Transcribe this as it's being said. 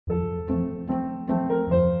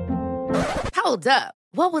Hold up.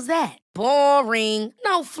 What was that? Boring.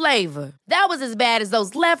 No flavor. That was as bad as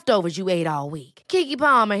those leftovers you ate all week. Keke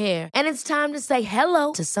Palmer here, and it's time to say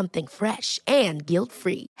hello to something fresh and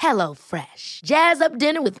guilt-free. Hello Fresh. Jazz up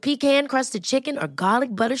dinner with pecan-crusted chicken or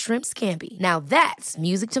garlic butter shrimp scampi. Now that's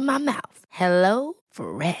music to my mouth. Hello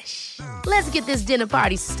Fresh. Let's get this dinner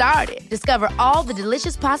party started. Discover all the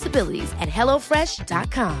delicious possibilities at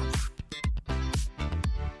hellofresh.com.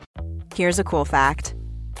 Here's a cool fact.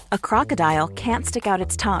 A crocodile can't stick out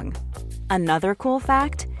its tongue. Another cool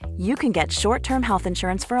fact, you can get short-term health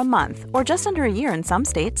insurance for a month or just under a year in some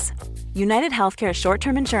states. United Healthcare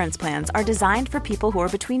short-term insurance plans are designed for people who are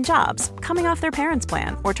between jobs, coming off their parents'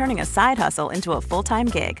 plan, or turning a side hustle into a full-time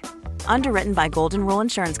gig. Underwritten by Golden Rule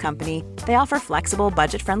Insurance Company, they offer flexible,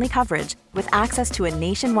 budget-friendly coverage with access to a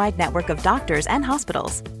nationwide network of doctors and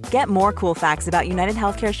hospitals. Get more cool facts about United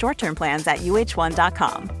Healthcare short-term plans at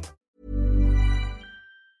uh1.com.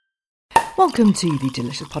 Welcome to the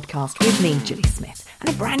Delicious Podcast with me, Gilly Smith, and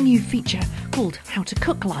a brand new feature called How to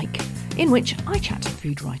Cook Like, in which I chat to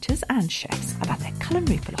food writers and chefs about their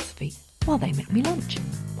culinary philosophy while they make me lunch.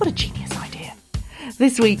 What a genius idea.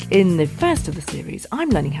 This week, in the first of the series, I'm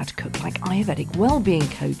learning how to cook like Ayurvedic wellbeing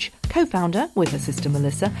coach, co-founder with her sister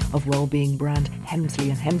Melissa of wellbeing brand Hemsley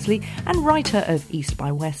and Hemsley, and writer of East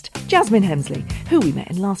by West, Jasmine Hemsley, who we met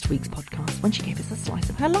in last week's podcast when she gave us a slice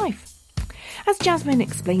of her life. As Jasmine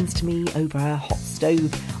explains to me over her hot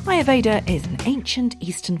stove, Ayurveda is an ancient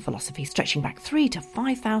Eastern philosophy stretching back 3,000 to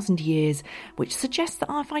 5,000 years, which suggests that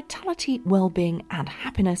our vitality, well-being and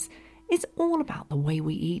happiness is all about the way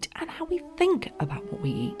we eat and how we think about what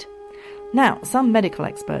we eat. Now, some medical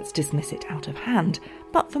experts dismiss it out of hand,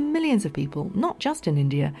 but for millions of people, not just in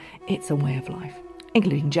India, it's a way of life,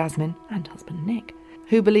 including Jasmine and husband Nick,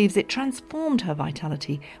 who believes it transformed her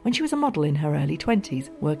vitality when she was a model in her early 20s,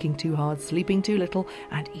 working too hard, sleeping too little,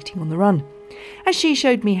 and eating on the run. As she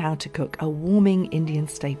showed me how to cook a warming Indian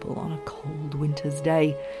staple on a cold winter's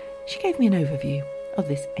day, she gave me an overview of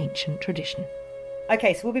this ancient tradition.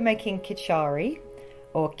 Okay, so we'll be making khichdi,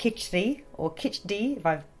 or khichdi, if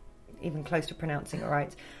I'm even close to pronouncing it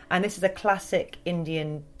right. And this is a classic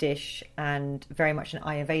Indian dish and very much an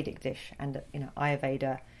Ayurvedic dish. And,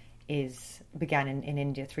 Ayurveda began in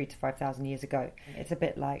India 3,000 to 5,000 years ago. It's a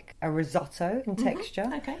bit like a risotto in texture.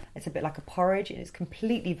 Okay. It's a bit like a porridge. It is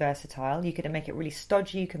completely versatile. You can make it really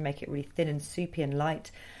stodgy. You can make it really thin and soupy and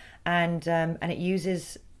light. And it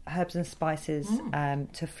uses herbs and spices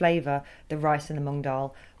to flavour the rice and the mung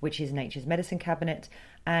dal, which is nature's medicine cabinet.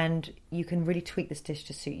 And you can really tweak this dish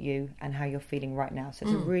to suit you and how you're feeling right now. So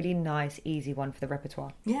it's a really nice, easy one for the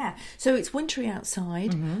repertoire. Yeah, so it's wintry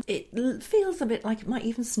outside. It feels a bit like it might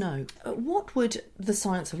even snow. What would the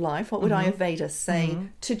science of life, what would Ayurveda say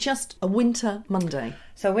to just a winter Monday?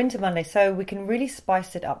 So winter Monday, so we can really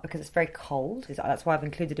spice it up because it's very cold. That's why I've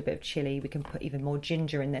included a bit of chili. We can put even more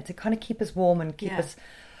ginger in there to kind of keep us warm and keep us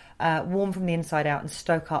warm from the inside out and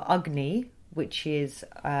stoke our Agni, which is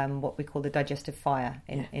what we call the digestive fire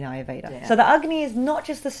in Ayurveda. Yeah. So the Agni is not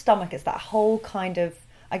just the stomach, it's that whole kind of,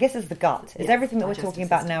 I guess it's the gut. It's everything that we're talking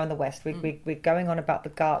about now in the West. We're going on about the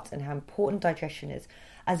gut and how important digestion is,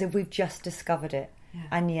 as if we've just discovered it. Yeah.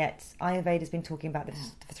 And yet Ayurveda's been talking about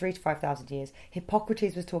this for 3,000 to 5,000 years.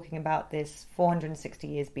 Hippocrates was talking about this 460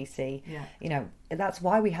 years BC. Yeah. That's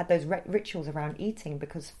why we had those rituals around eating,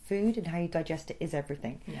 because food and how you digest it is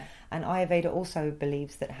everything. Yeah. And Ayurveda also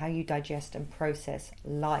believes that how you digest and process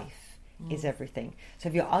life is everything. So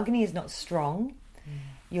if your Agni is not strong,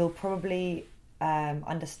 you'll probably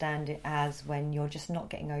understand it as when you're just not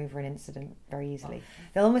getting over an incident very easily.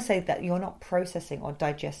 They'll almost say that you're not processing or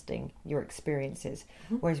digesting your experiences.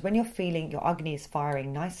 Whereas when you're feeling your Agni is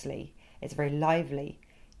firing nicely, it's very lively,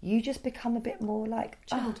 you just become a bit more like,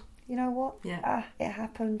 chilled. You know what? Yeah. It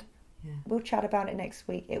happened. Yeah. We'll chat about it next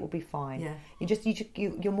week. It will be fine. Yeah.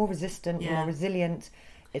 You're more resistant, you're more resilient.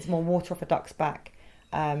 It's more water off a duck's back.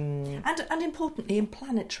 And importantly, in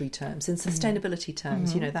planetary terms, in sustainability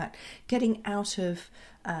terms, that getting out of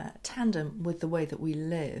tandem with the way that we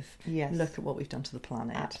live. Yes. Look at what we've done to the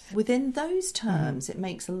planet. Absolutely. Within those terms, it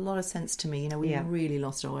makes a lot of sense to me. We really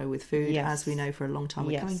lost our way with food, as we know, for a long time.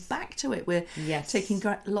 We're coming back to it. We're taking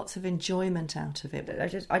lots of enjoyment out of it. But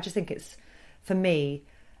I just think it's, for me,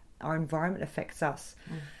 our environment affects us.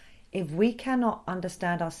 If we cannot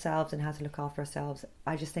understand ourselves and how to look after ourselves,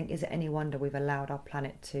 I just think, is it any wonder we've allowed our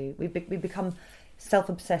planet to... We've become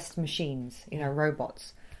self-obsessed machines,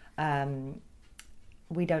 robots.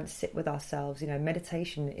 We don't sit with ourselves.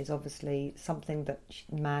 Meditation is obviously something that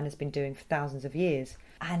man has been doing for thousands of years.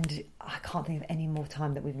 And I can't think of any more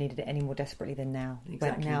time that we've needed it any more desperately than now.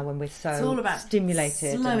 Exactly. Now when we're so it's all about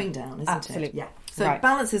stimulated. Slowing down, isn't Absolutely. it? Yeah. So Right.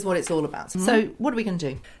 balance is what it's all about. So what are we going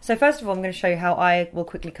to do? So first of all, I'm going to show you how I will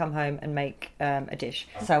quickly come home and make a dish.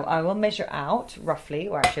 So I will measure out roughly,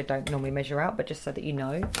 or actually I don't normally measure out, but just so that you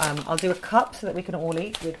know. I'll do a cup so that we can all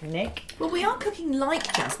eat with Nick. Well, we are cooking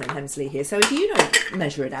like Jasmine Hemsley here, so if you don't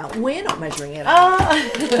measure it out, we're not measuring it out.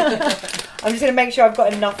 I'm just going to make sure I've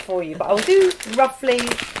got enough for you, but I'll do roughly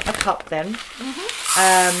a cup then.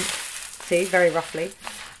 See, very roughly.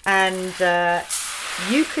 And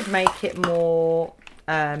you could make it more.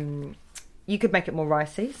 You could make it more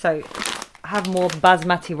ricey. So have more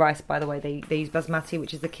basmati rice. By the way, they use basmati,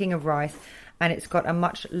 which is the king of rice, and it's got a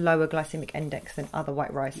much lower glycemic index than other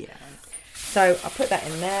white rice. Yeah. So I'll put that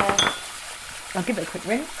in there. I'll give it a quick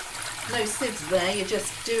rinse. No sieves there, you're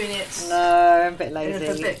just doing it. No, I'm a bit lazy.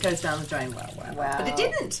 If a bit goes down the drain, well. But it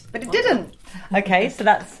didn't. Okay, so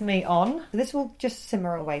that's me on. This will just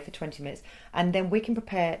simmer away for 20 minutes, and then we can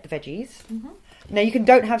prepare the veggies. Now, you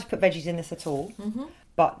don't have to put veggies in this at all,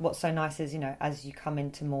 but what's so nice is, as you come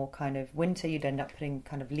into more kind of winter, you'd end up putting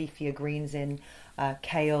kind of leafier greens in,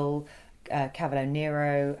 kale, cavolo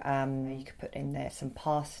nero, you could put in there some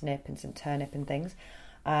parsnip and some turnip and things.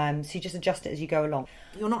 So you just adjust it as you go along.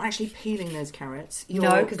 You're not actually peeling those carrots.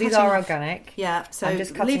 No, because these are organic. Yeah, so I'm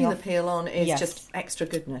just leaving off. the peel on is just extra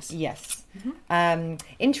goodness. Yes.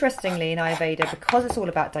 Interestingly, in Ayurveda, because it's all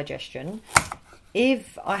about digestion,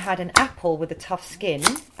 if I had an apple with a tough skin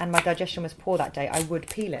and my digestion was poor that day, I would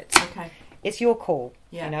peel it. Okay. It's your call,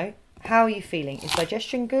 How are you feeling? Is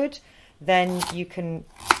digestion good? Then you can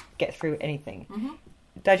get through anything.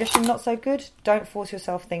 Digestion not so good, don't force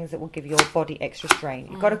yourself things that will give your body extra strain.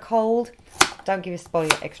 You've got a cold, don't give your body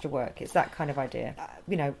extra work. It's that kind of idea.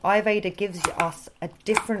 Ayurveda gives us a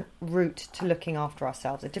different route to looking after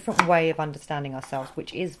ourselves, a different way of understanding ourselves,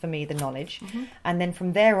 which is for me the knowledge. And then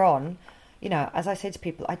from there on, as I say to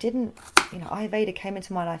people, Ayurveda came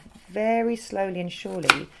into my life very slowly and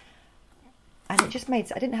surely, and it just I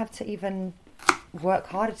didn't have to even work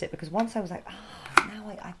hard at it, because once I was like,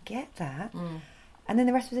 now I get that. And then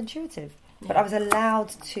the rest was intuitive. But I was allowed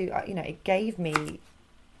to, it gave me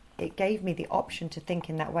the option to think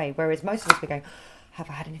in that way. Whereas most of us were going, have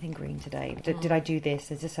I had anything green today? Did I do this?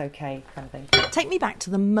 Is this okay? Kind of thing. Take me back to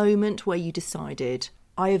the moment where you decided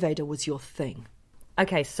Ayurveda was your thing.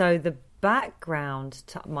 Okay, so the background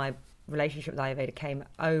to my relationship with Ayurveda came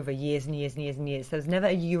over years and years and years and years. So there was never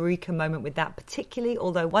a eureka moment with that particularly,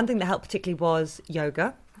 although one thing that helped particularly was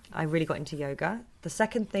yoga. I really got into yoga. The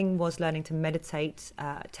second thing was learning to meditate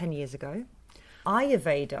 10 years ago.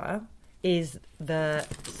 Ayurveda is the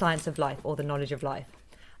science of life, or the knowledge of life.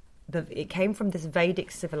 It came from this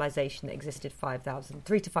Vedic civilization that existed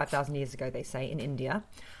 3 to 5,000 years ago, they say, in India.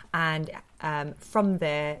 And from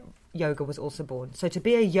there, yoga was also born. So to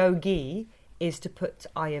be a yogi is to put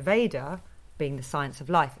Ayurveda, being the science of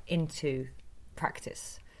life, into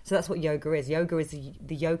practice. So that's what yoga is. Yoga is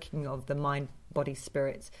the yoking of the mind, body,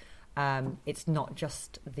 spirit. It's not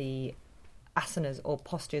just the asanas or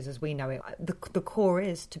postures as we know it. The core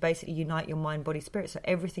is to basically unite your mind, body, spirit. So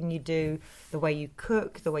everything you do, the way you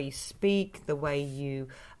cook, the way you speak, the way you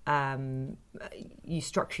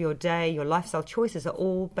structure your day, your lifestyle choices are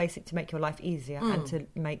all basic to make your life easier and to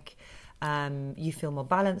make you feel more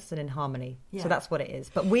balanced and in harmony. So that's what it is.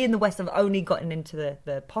 But we in the West have only gotten into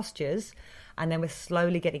the postures, and then we're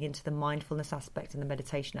slowly getting into the mindfulness aspect and the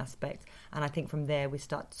meditation aspect. And I think from there we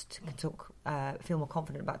start to feel more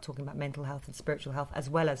confident about talking about mental health and spiritual health as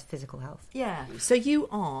well as physical health. Yeah. So you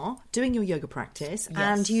are doing your yoga practice,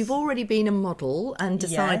 and you've already been a model and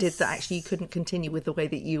decided that actually you couldn't continue with the way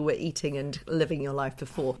that you were eating and living your life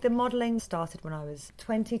before. The modelling started when I was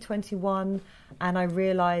 21, and I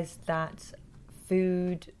realised that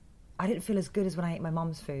food, I didn't feel as good as when I ate my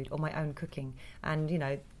mum's food or my own cooking. And,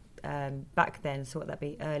 back then, so what would that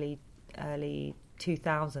be, early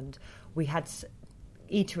 2000, we had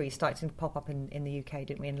eateries starting to pop up in the UK,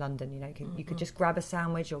 didn't we, in London? You could just grab a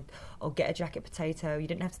sandwich or get a jacket potato. You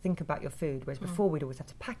didn't have to think about your food, whereas before we'd always have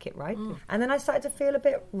to pack it, right? And then I started to feel a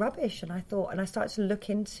bit rubbish, and I started to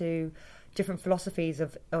look into different philosophies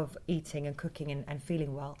of eating and cooking and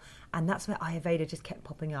feeling well. And that's where Ayurveda just kept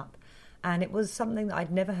popping up. And it was something that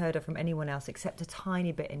I'd never heard of from anyone else except a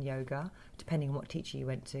tiny bit in yoga, depending on what teacher you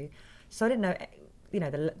went to. So I didn't know,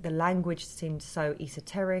 the language seemed so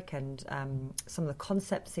esoteric, and some of the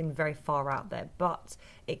concepts seemed very far out there. But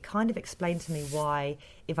it kind of explained to me why,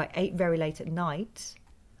 if I ate very late at night,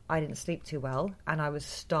 I didn't sleep too well, and I was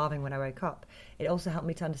starving when I woke up. It also helped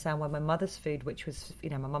me to understand why my mother's food, which was,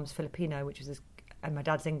 my mum's Filipino, and my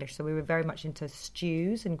dad's English, so we were very much into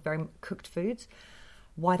stews and very cooked foods,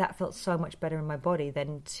 why that felt so much better in my body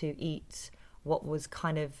than to eat what was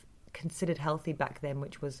kind of considered healthy back then,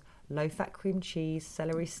 which was low-fat cream cheese,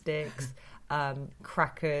 celery sticks,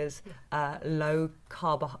 crackers, low-calorie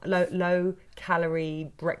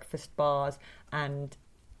breakfast bars, and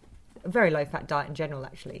a very low-fat diet in general,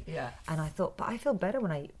 actually. Yeah. And I thought, but I feel better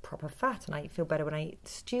when I eat proper fat, and I feel better when I eat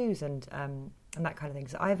stews and that kind of thing.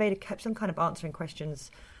 So Ayurveda kept on kind of answering questions,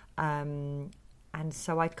 and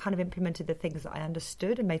so I kind of implemented the things that I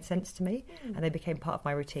understood and made sense to me, and they became part of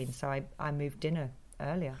my routine. So I moved dinner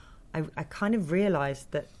earlier. I kind of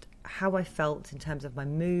realised that how I felt in terms of my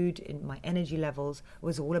mood, in my energy levels,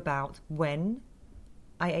 was all about when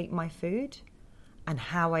I ate my food and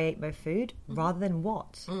how I ate my food, rather than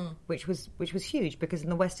what, which was huge, because in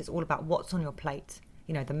the West it's all about what's on your plate.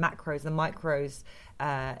 You know, the macros, the micros,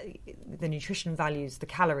 the nutrition values, the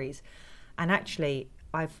calories. And actually,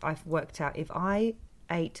 I've worked out, if I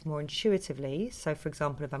ate more intuitively, so for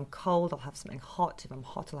example, if I'm cold, I'll have something hot. If I'm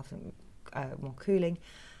hot, I'll have something more cooling.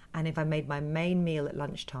 And if I made my main meal at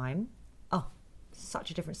lunchtime,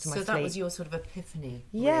 such a difference to my sleep. So that was your sort of epiphany.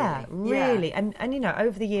 Yeah, really. Yeah. And you know,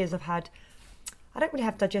 over the years I don't really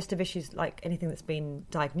have digestive issues like anything that's been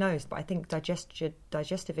diagnosed, but I think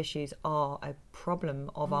digestive issues are a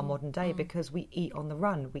problem of our modern day, because we eat on the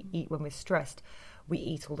run, we eat when we're stressed, we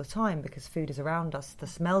eat all the time because food is around us, the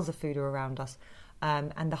smells of food are around us,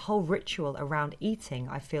 and the whole ritual around eating,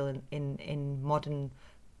 I feel in modern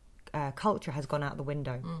culture has gone out the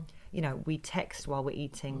window. You know, we text while we're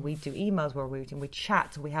eating, we do emails while we're eating, we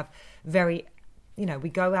chat, we have very, you know, we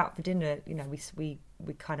go out for dinner, you know, we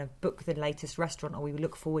kind of book the latest restaurant, or we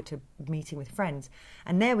look forward to meeting with friends.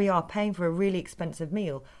 And there we are paying for a really expensive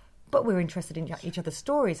meal, but we're interested in each other's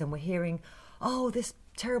stories, and we're hearing, oh, this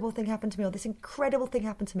terrible thing happened to me, or this incredible thing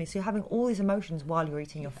happened to me. So you're having all these emotions while you're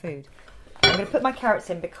eating your food. I'm going to put my carrots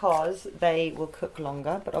in because they will cook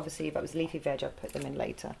longer, but obviously if it was leafy veg, I'd put them in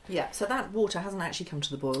later. Yeah, so that water hasn't actually come to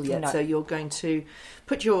the boil yet, No. so you're going to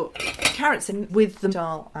put your carrots in with the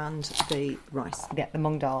dal and the rice. Yeah, the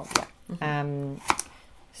mung dal. Yeah.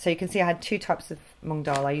 So you can see I had two types of mung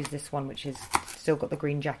dal. I use this one, which is still got the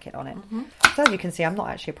green jacket on it. So as you can see, I'm not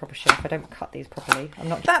actually a proper chef. I don't cut these properly. I'm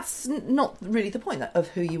not. That's not really the point of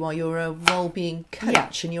who you are. You're a well-being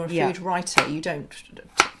coach, and you're a food writer. You don't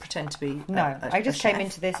pretend to be. I just came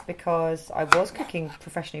into this because I was cooking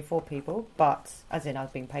professionally for people, but as in I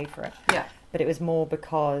was being paid for it. Yeah. But it was more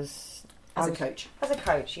because As a coach. As a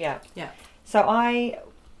coach, yeah. Yeah. So I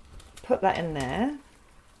put that in there.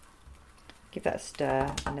 Give that a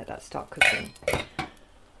stir and let that start cooking.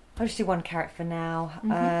 I'll just do one carrot for now.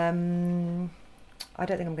 I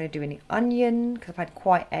don't think I'm going to do any onion because I've had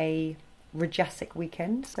quite a Rajasic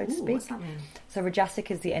weekend, so to speak. What's that mean? So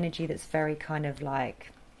Rajasic is the energy that's very kind of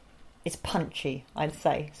like, it's punchy, I'd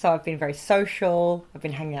say. So I've been very social. I've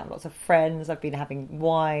been hanging out with lots of friends. I've been having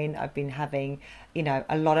wine. I've been having, you know,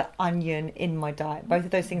 a lot of onion in my diet. Both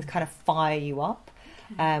of those things kind of fire you up,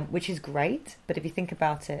 which is great. But if you think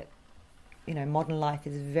about it, you know, modern life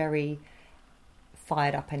is very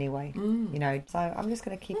fired up anyway, you know. So I'm just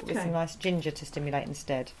going to keep it with some nice ginger to stimulate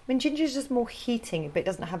instead. I mean, ginger is just more heating, but it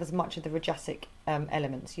doesn't have as much of the Rajasic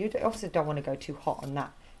elements. You also don't want to go too hot on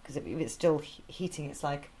that, because if it's still heating, it's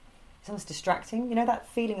like, it's almost distracting. You know, that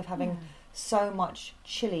feeling of having so much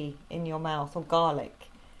chili in your mouth or garlic.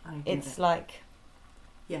 It's like...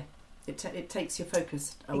 Yeah. It takes your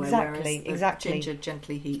focus away. Exactly. Ginger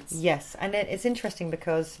gently heats. Yes, and it's interesting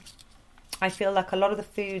because I feel like a lot of the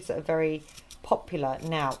foods that are very popular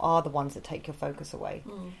now are the ones that take your focus away,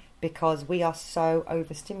 because we are so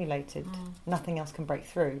overstimulated. Nothing else can break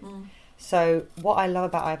through. So what I love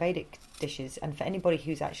about Ayurvedic dishes, and for anybody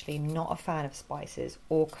who's actually not a fan of spices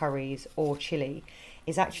or curries or chili,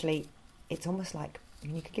 is actually, it's almost like, I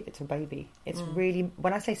mean, you could give it to a baby. It's really,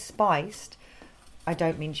 when I say spiced, I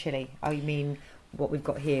don't mean chili. I mean what we've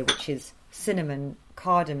got here, which is cinnamon,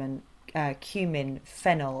 cardamom, cumin,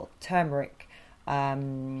 fennel, turmeric,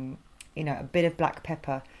 you know, a bit of black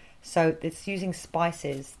pepper. So it's using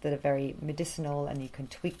spices that are very medicinal, and you can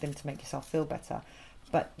tweak them to make yourself feel better.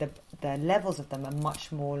 But the levels of them are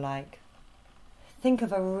much more like, think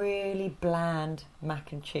of a really bland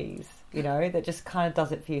mac and cheese, you know, that just kind of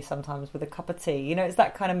does it for you sometimes with a cup of tea. You know, it's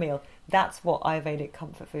that kind of meal. That's what Ayurvedic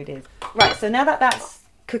comfort food is. Right, so now that's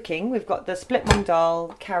cooking, we've got the split mung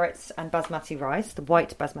dal, carrots and basmati rice, the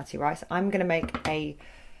white basmati rice. I'm going to make a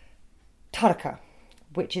tadka,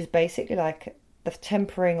 which is basically like the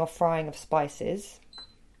tempering or frying of spices,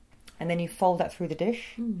 and then you fold that through the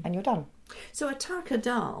dish and you're done. So a tadka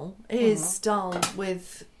dal is dal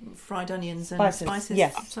with fried onions and spices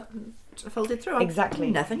yes. Folded through. Exactly.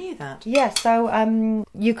 I never knew that. Yeah, so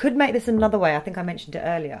you could make this another way. I think I mentioned it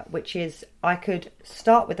earlier, which is I could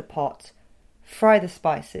start with a pot, fry the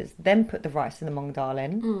spices, then put the rice and the mung dal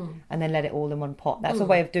in, and then let it all in one pot. That's a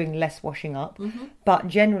way of doing less washing up. But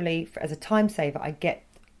generally, as a time saver, I get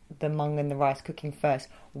the mung and the rice cooking first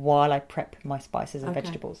while I prep my spices and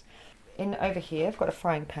vegetables. In over here, I've got a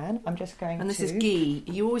frying pan. I'm just going to... And this is ghee.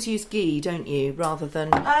 You always use ghee, don't you, rather than...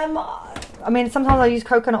 I mean, sometimes I use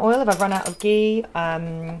coconut oil if I've run out of ghee.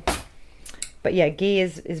 But yeah, ghee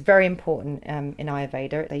is very important in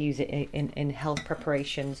Ayurveda. They use it in health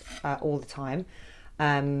preparations all the time.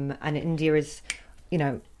 And India is, you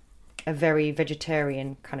know, a very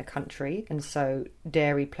vegetarian kind of country. And so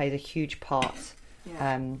dairy plays a huge part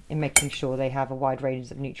in making sure they have a wide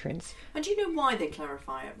range of nutrients. And do you know why they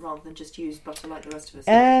clarify it rather than just use butter like the rest of us?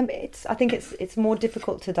 I think it's more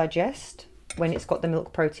difficult to digest when it's got the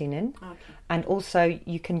milk protein in. Okay. And also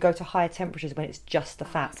you can go to higher temperatures when it's just the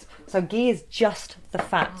fat. So ghee is just the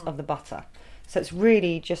fat of the butter. So it's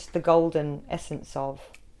really just the golden essence of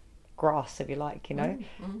grass, if you like, you know.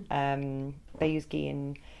 They use ghee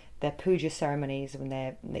in their puja ceremonies when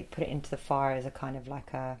they put it into the fire as a kind of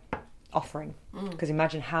like a offering. Because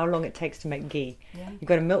imagine how long it takes to make ghee. You've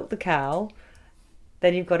got to milk the cow,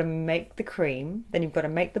 then you've got to make the cream, then you've got to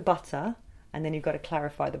make the butter, and then you've got to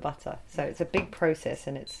clarify the butter. So it's a big process,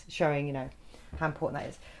 and it's showing, you know, how important that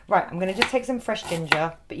is. Right, I'm going to just take some fresh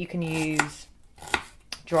ginger, but you can use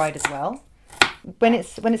dried as well. When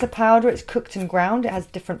it's a powder, it's cooked and ground. It has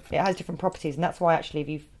different properties, and that's why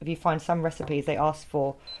actually if you find some recipes they ask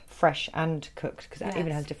for fresh and cooked, because it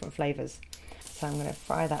even has different flavours. So I'm going to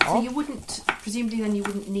fry that off. So presumably then you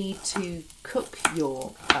wouldn't need to cook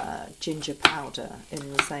your ginger powder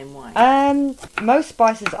in the same way? Most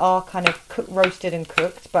spices are kind of roasted and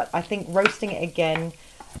cooked, but I think roasting it again,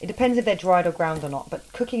 it depends if they're dried or ground or not,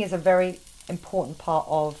 but cooking is a very important part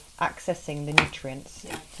of accessing the nutrients.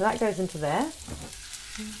 So that goes into there.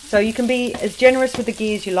 So you can be as generous with the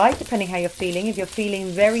ghee as you like, depending how you're feeling. If you're feeling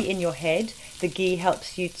very in your head, the ghee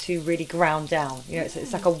helps you to really ground down. You know,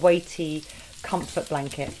 it's like a weighty comfort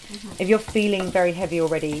blanket. If you're feeling very heavy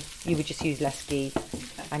already, you would just use less ghee,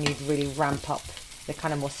 and you'd really ramp up the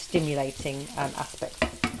kind of more stimulating aspect.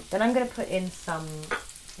 Then I'm going to put in some,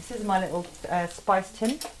 this is my little spice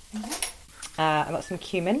tin. I've got some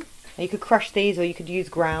cumin. Now you could crush these or you could use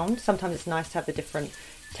ground. Sometimes it's nice to have the different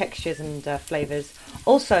textures and flavours.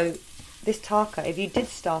 Also, this taka, if you did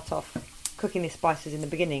start off cooking these spices in the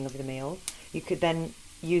beginning of the meal, you could then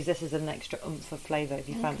use this as an extra oomph of flavour if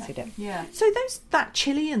you fancied it. Yeah. So that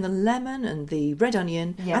chilli and the lemon and the red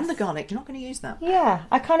onion and the garlic, you're not going to use that? Yeah,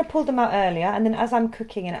 I kind of pulled them out earlier, and then as I'm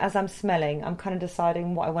cooking and as I'm smelling, I'm kind of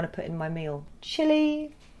deciding what I want to put in my meal.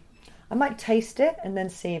 Chilli, I might taste it and then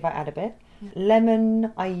see if I add a bit.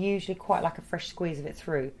 Lemon, I usually quite like a fresh squeeze of it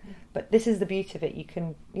through. But this is the beauty of it. You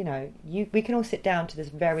can, we can all sit down to this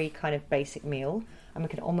very kind of basic meal, and we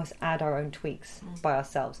can almost add our own tweaks by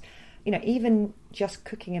ourselves. Even just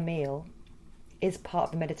cooking a meal is part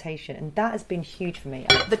of the meditation, and that has been huge for me.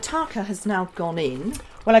 The taka has now gone in.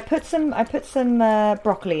 Well, I put some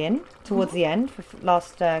broccoli in towards the end for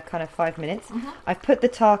last kind of 5 minutes. I've put the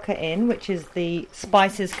taka in, which is the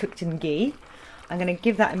spices cooked in ghee. I'm going to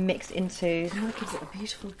give that a mix into... Oh, that gives it a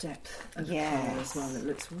beautiful depth of colour as well. It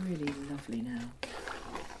looks really lovely now.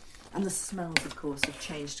 And the smells, of course, have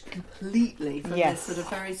changed completely from this sort of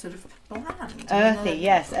very sort of bland.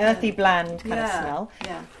 Earthy, bland kind of smell.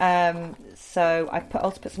 Yeah. So I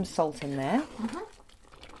also put some salt in there.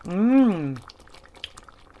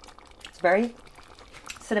 It's very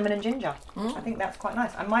cinnamon and ginger. I think that's quite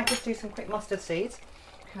nice. I might just do some quick mustard seeds.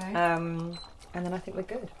 Okay. And then I think we're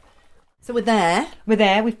good. So we're there.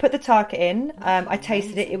 We've put the taka in. I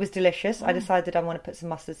tasted it. It was delicious. I decided I want to put some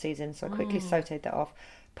mustard seeds in, so I quickly sauteed that off.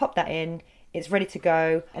 Pop that in. It's ready to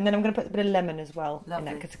go. And then I'm going to put a bit of lemon as well in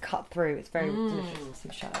that, because to cut through, it's very delicious.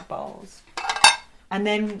 Some shallow bowls. And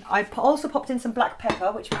then I also popped in some black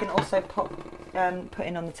pepper, which we can also put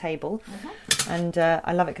in on the table. And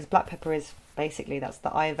I love it because black pepper is basically, that's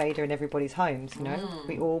the Ayurveda in everybody's homes.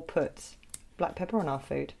 We all put black pepper on our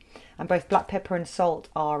food, and both black pepper and salt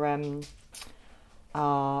are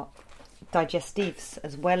digestives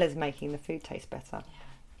as well as making the food taste better.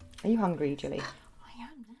 Are you hungry, Julie? I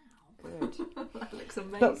am now. Good. That looks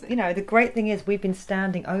amazing. But the great thing is we've been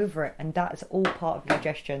standing over it, and that's all part of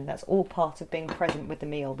digestion. That's all part of being present with the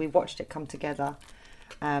meal. We watched it come together.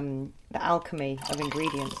 The alchemy of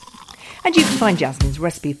ingredients. And you can find Jasmine's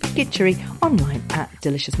recipe for kitchery online at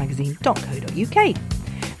deliciousmagazine.co.uk.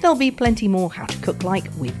 There'll be plenty more How to Cook Like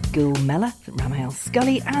with Gul Mella, Ramael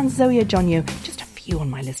Scully and Zoya Jonyo, just a few on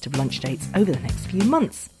my list of lunch dates over the next few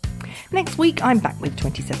months. Next week, I'm back with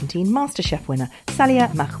 2017 MasterChef winner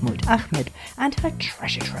Salia Mahmoud Ahmed and her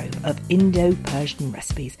treasure trove of Indo-Persian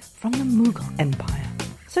recipes from the Mughal Empire.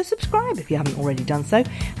 So subscribe if you haven't already done so,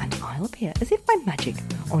 and I'll appear as if by magic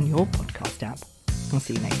on your podcast app. I'll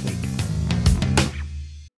see you next week.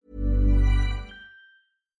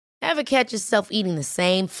 Ever catch yourself eating the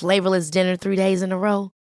same flavorless dinner 3 days in a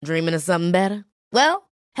row? Dreaming of something better? Well,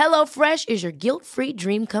 HelloFresh is your guilt-free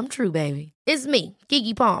dream come true, baby. It's me,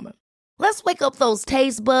 Keke Palmer. Let's wake up those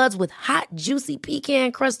taste buds with hot, juicy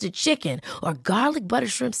pecan-crusted chicken or garlic butter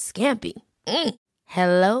shrimp scampi.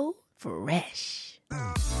 Hello Fresh.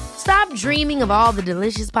 Stop dreaming of all the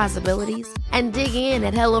delicious possibilities and dig in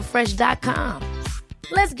at HelloFresh.com.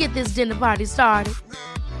 Let's get this dinner party started.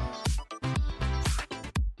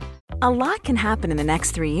 A lot can happen in the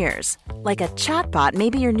next 3 years. Like a chatbot may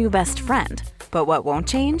be your new best friend. But what won't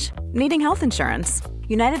change? Needing health insurance.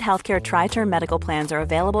 United Healthcare Tri-Term Medical Plans are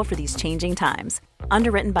available for these changing times.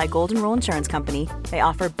 Underwritten by Golden Rule Insurance Company, they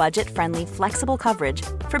offer budget-friendly, flexible coverage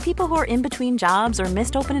for people who are in between jobs or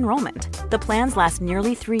missed open enrollment. The plans last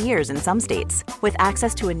nearly 3 years in some states, with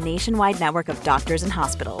access to a nationwide network of doctors and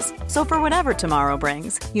hospitals. So for whatever tomorrow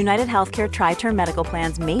brings, United Healthcare Tri-Term Medical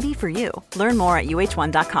Plans may be for you. Learn more at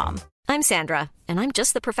uh1.com. I'm Sandra, and I'm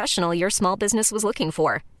just the professional your small business was looking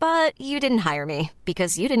for. But you didn't hire me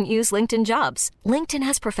because you didn't use LinkedIn Jobs. LinkedIn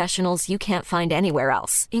has professionals you can't find anywhere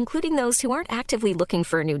else, including those who aren't actively looking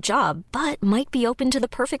for a new job, but might be open to the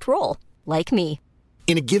perfect role, like me.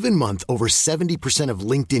 In a given month, over 70% of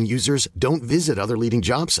LinkedIn users don't visit other leading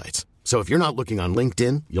job sites. So if you're not looking on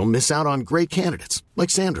LinkedIn, you'll miss out on great candidates like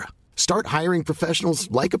Sandra. Start hiring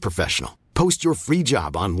professionals like a professional. Post your free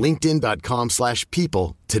job on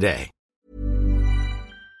linkedin.com/people today.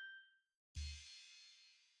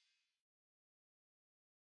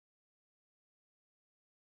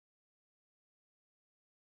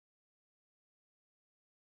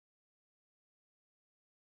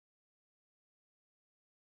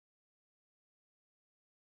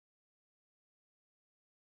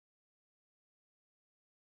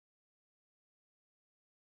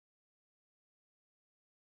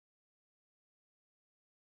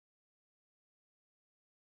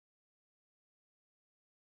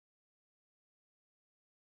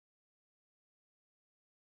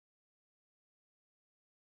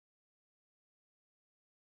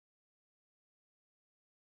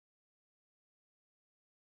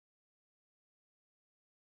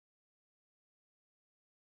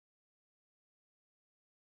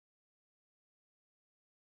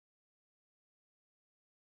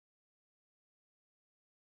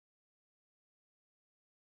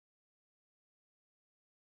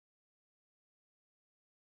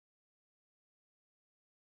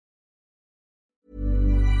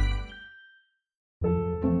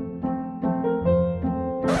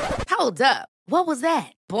 Hold up. What was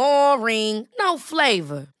that? Boring. No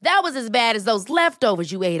flavor. That was as bad as those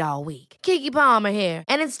leftovers you ate all week. Keke Palmer here,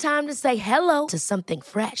 and it's time to say hello to something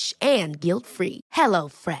fresh and guilt-free. Hello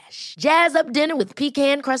Fresh. Jazz up dinner with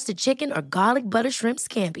pecan-crusted chicken or garlic butter shrimp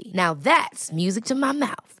scampi. Now that's music to my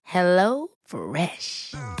mouth. Hello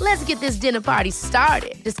Fresh. Let's get this dinner party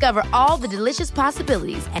started. Discover all the delicious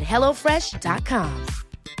possibilities at HelloFresh.com.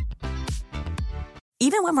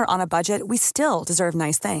 Even when we're on a budget, we still deserve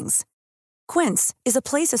nice things. Quince is a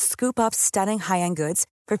place to scoop up stunning high-end goods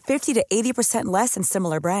for 50 to 80% less than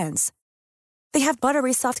similar brands. They have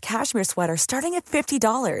buttery soft cashmere sweaters starting at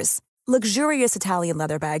 $50, luxurious Italian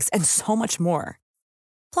leather bags, and so much more.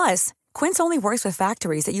 Plus, Quince only works with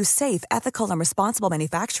factories that use safe, ethical, and responsible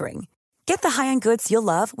manufacturing. Get the high-end goods you'll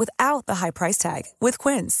love without the high price tag with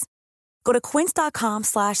Quince. Go to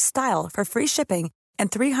quince.com/style for free shipping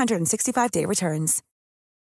and 365-day returns.